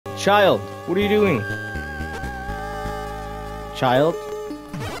Child, what are you doing? Child?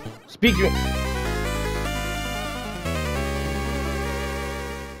 Speak your...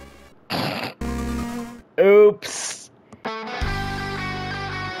 Oops.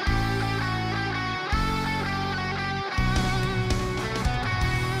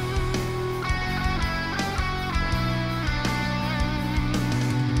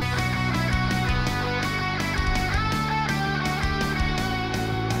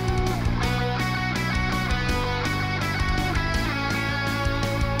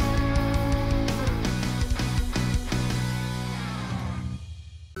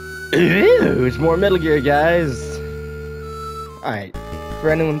 It's more Metal Gear, guys. Alright, for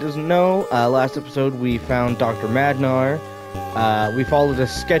anyone who doesn't know, last episode we found Dr. Madnar. We followed a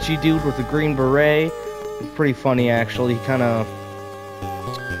sketchy dude with a green beret. It was pretty funny, actually. He kind of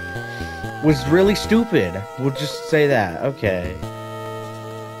was really stupid. We'll just say that. Okay.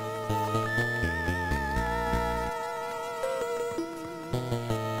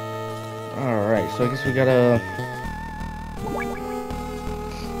 Alright, so I guess we gotta...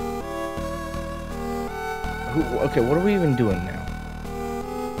 Okay, what are we even doing now?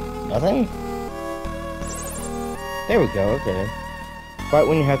 Nothing? There we go, okay. Fight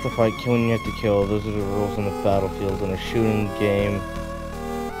when you have to fight, kill when you have to kill. Those are the rules in the battlefield in a shooting game.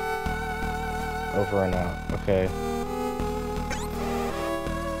 Over and out, okay.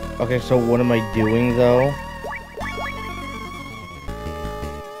 Okay, so what am I doing, though?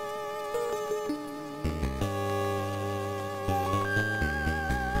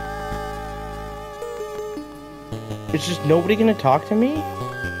 Is just nobody gonna talk to me?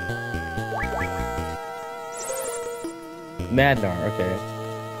 Madnar, okay.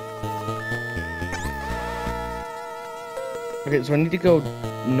 Okay, so I need to go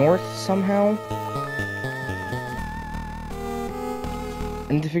north somehow?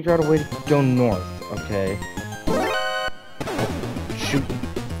 I need to figure out a way to go north, okay. Shoot.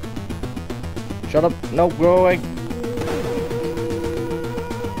 Shut up, no, go away.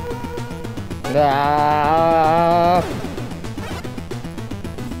 Ah!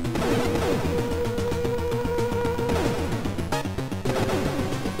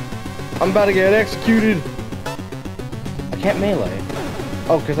 I'm about to get executed. I can't melee.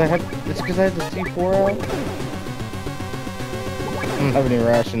 Oh, because I had. It's because I had the C4 out. I don't have any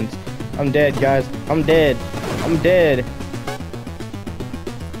rations. I'm dead, guys. I'm dead. I'm dead.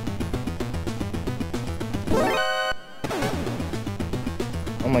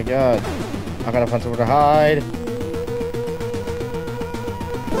 Oh my god. I gotta find somewhere to hide.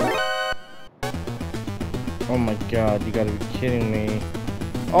 Oh my god, you gotta be kidding me.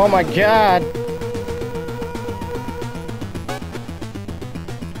 Oh my god!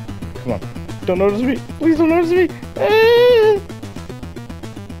 Come on. Don't notice me! Please don't notice me!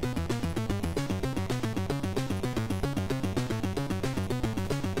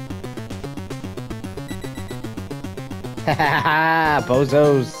 Hahaha!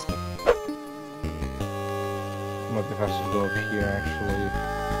 Bozos! Might be faster to go up here, actually.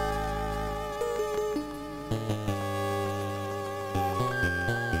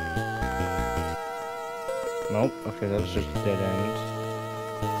 Nope. Okay, that was just a dead end.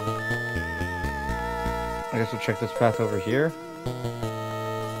 I guess we'll check this path over here.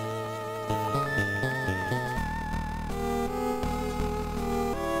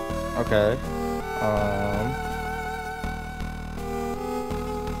 Okay.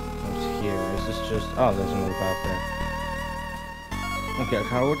 What's here? Is this just... Oh, there's another path there. Okay,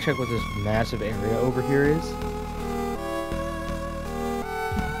 I will check what this massive area over here is.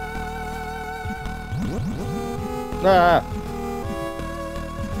 Ah!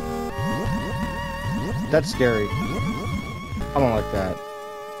 That's scary. I don't like that.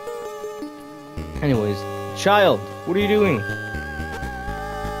 Anyways, child, what are you doing?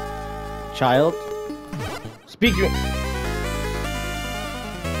 Child? Speak your...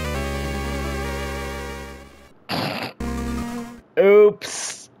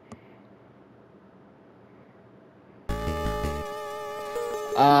 Oops.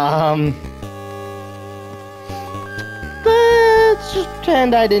 Let's just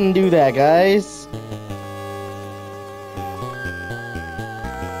pretend I didn't do that, guys.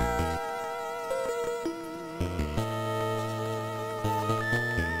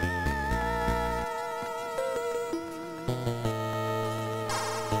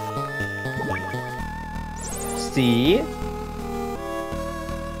 See?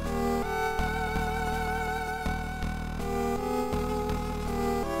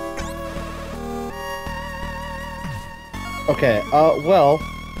 Okay, well,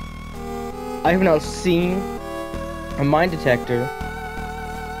 I have now seen a mine detector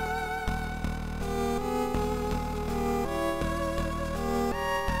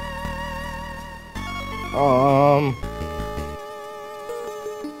Um.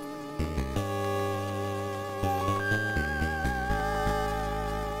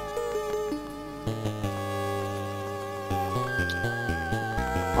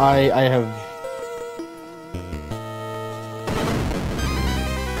 I have.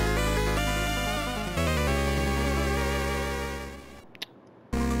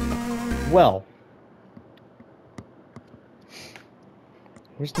 Well.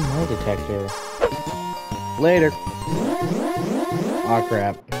 Where's the metal detector? Later. Aw,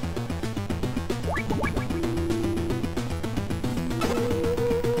 crap.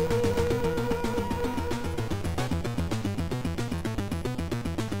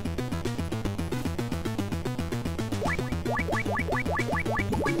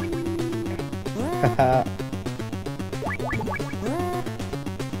 Haha.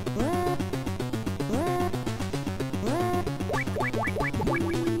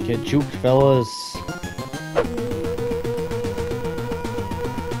 Get juked, fellas.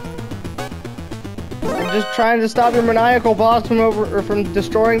 I'm just trying to stop your maniacal boss from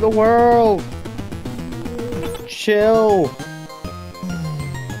destroying the world. Chill.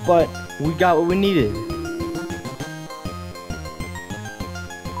 But we got what we needed.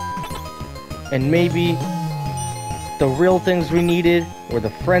 And maybe the real things we needed were the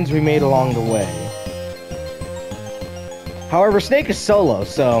friends we made along the way. However, Snake is solo,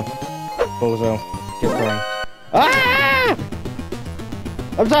 so... Bozo, get going. Ah!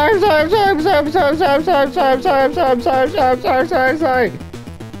 I'm sorry.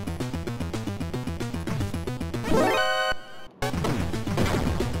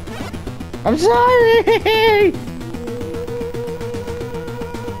 I'm sorry!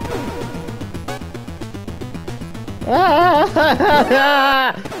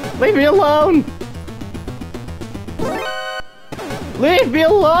 Leave me alone! Leave me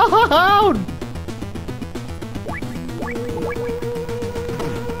alone!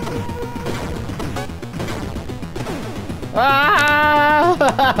 Ah!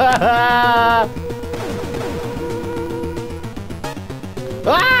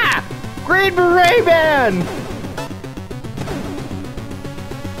 Ah! Green Beret Man!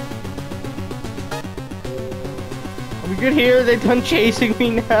 Are we good here? They done chasing me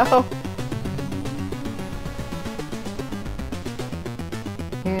now?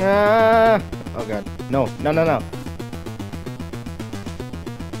 Ah! Oh god. No.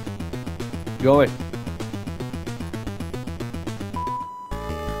 Go away.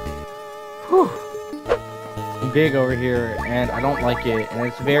 Whew. I'm big over here, and I don't like it, and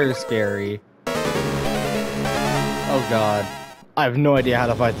it's very scary. Oh god. I have no idea how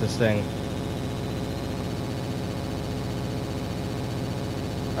to fight this thing.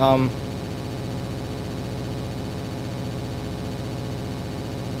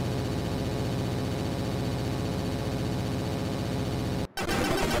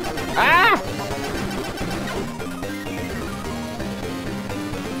 Ah!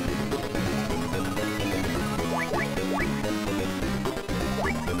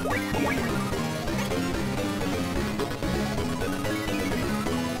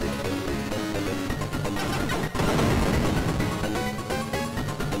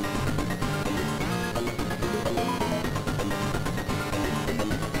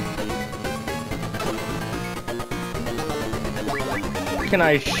 Can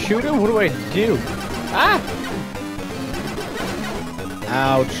I shoot him? What do I do? Ah!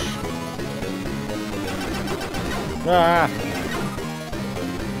 Ouch. Ah!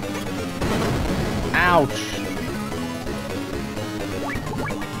 Ouch.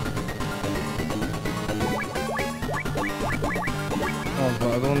 Oh, the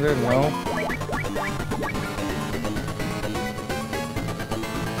other one there? No.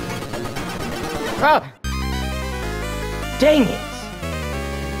 Ah! Dang it!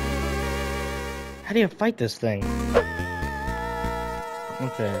 How do you fight this thing?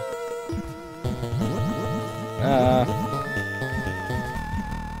 Okay.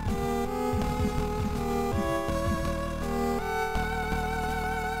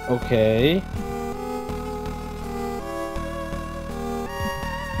 Okay.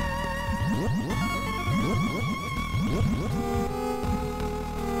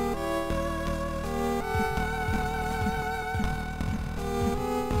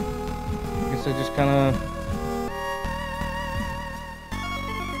 I just kind of...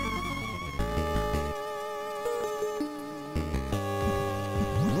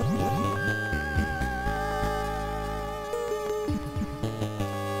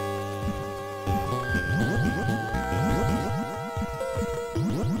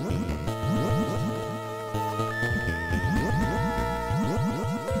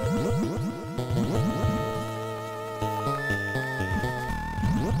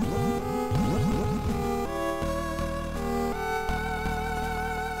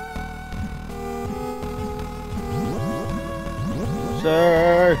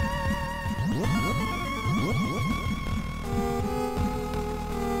 closer.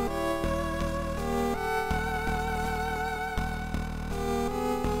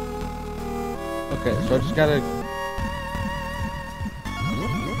 Okay, so I just gotta...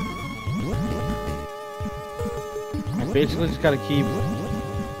 I basically just gotta keep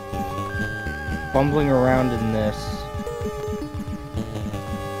fumbling around in this.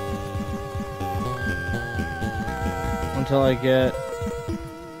 Until I get...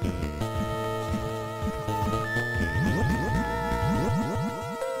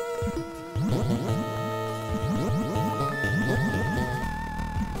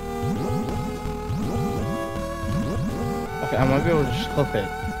 Okay, I might be able to just hook it.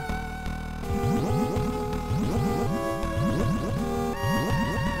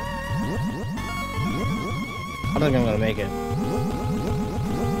 I don't think I'm gonna make it.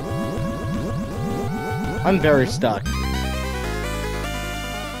 I'm very stuck.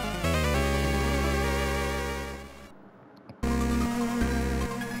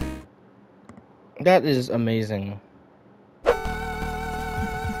 That is amazing.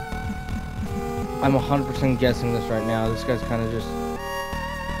 I'm 100% guessing this right now. This guy's kind of just...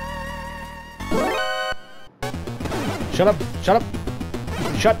 Shut up! Shut up!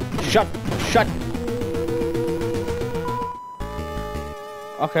 Shut!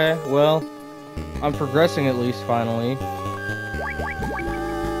 Okay, well, I'm progressing at least, finally.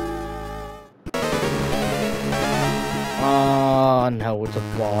 Oh, no, it's a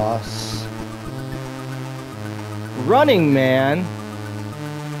boss. Running Man!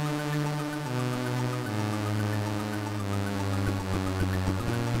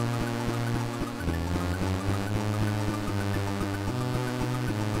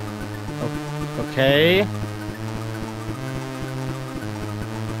 Okay.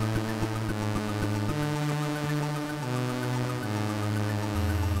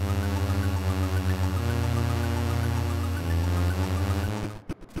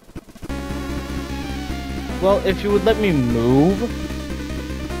 Well, if you would let me move.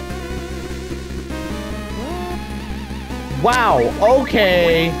 Wow,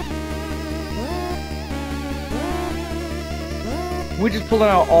 okay. We just pulled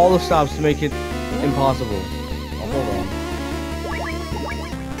out all the stops to make it impossible. Oh, hold on.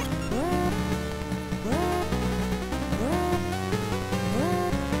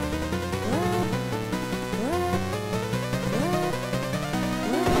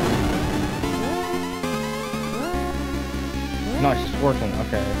 Nice, it's working,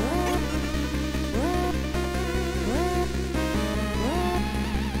 okay.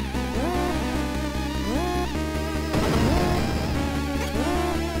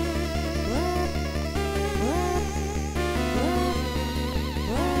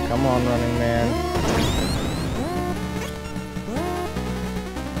 Come on, Running Man.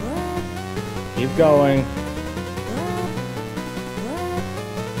 Keep going.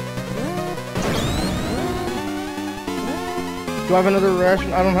 Do I have another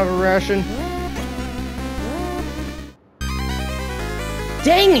ration? I don't have a ration.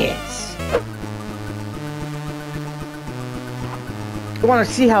 Dang it! You want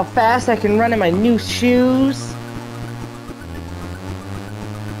to see how fast I can run in my new shoes?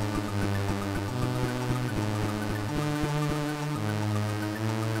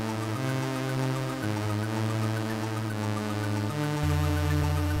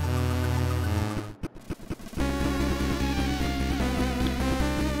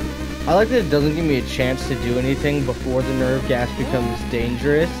 I like that it doesn't give me a chance to do anything before the nerve gas becomes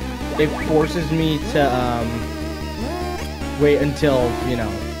dangerous. It forces me to, wait until, you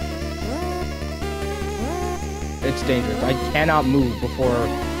know, it's dangerous. I cannot move before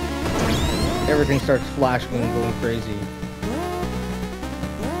everything starts flashing and going crazy.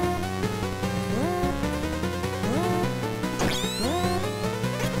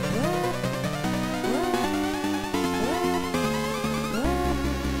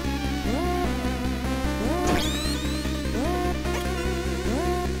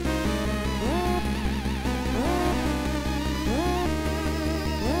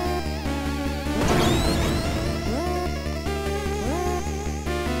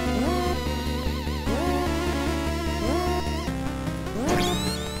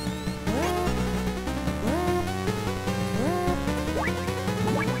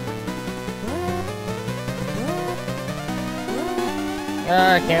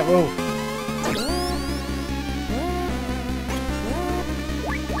 I can't move.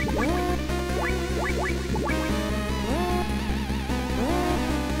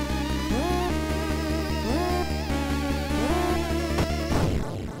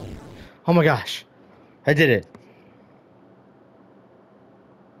 Oh my gosh. I did it.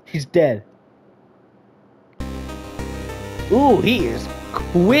 He's dead. Ooh, he is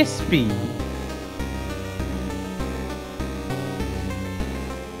crispy.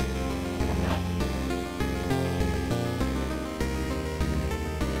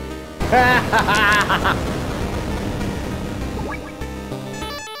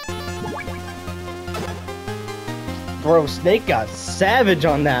 Bro, Snake got savage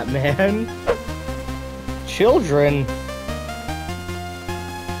on that, man. Children.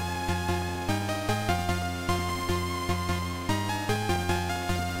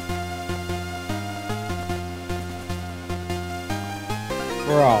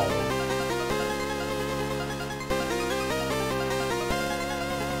 Bro.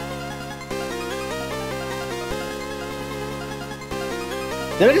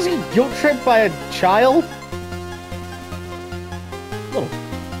 Did I just get guilt tripped by a child? Little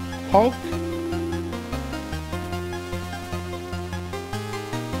punk.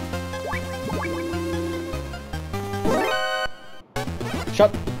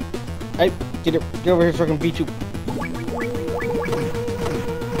 Shut. Hey, get over here so I can beat you.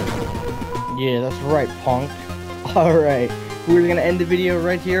 Yeah, that's right, punk. Alright, we're gonna end the video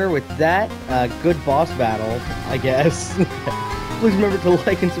right here with that. Good boss battle, I guess. Please remember to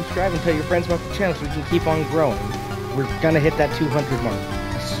like and subscribe and tell your friends about the channel so we can keep on growing. We're gonna hit that 200 mark.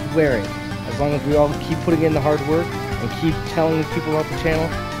 I swear it. As long as we all keep putting in the hard work and keep telling people about the channel,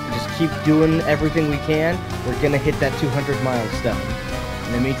 and just keep doing everything we can, we're gonna hit that 200 milestone.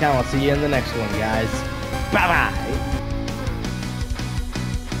 In the meantime, I'll see you in the next one, guys. Bye-bye!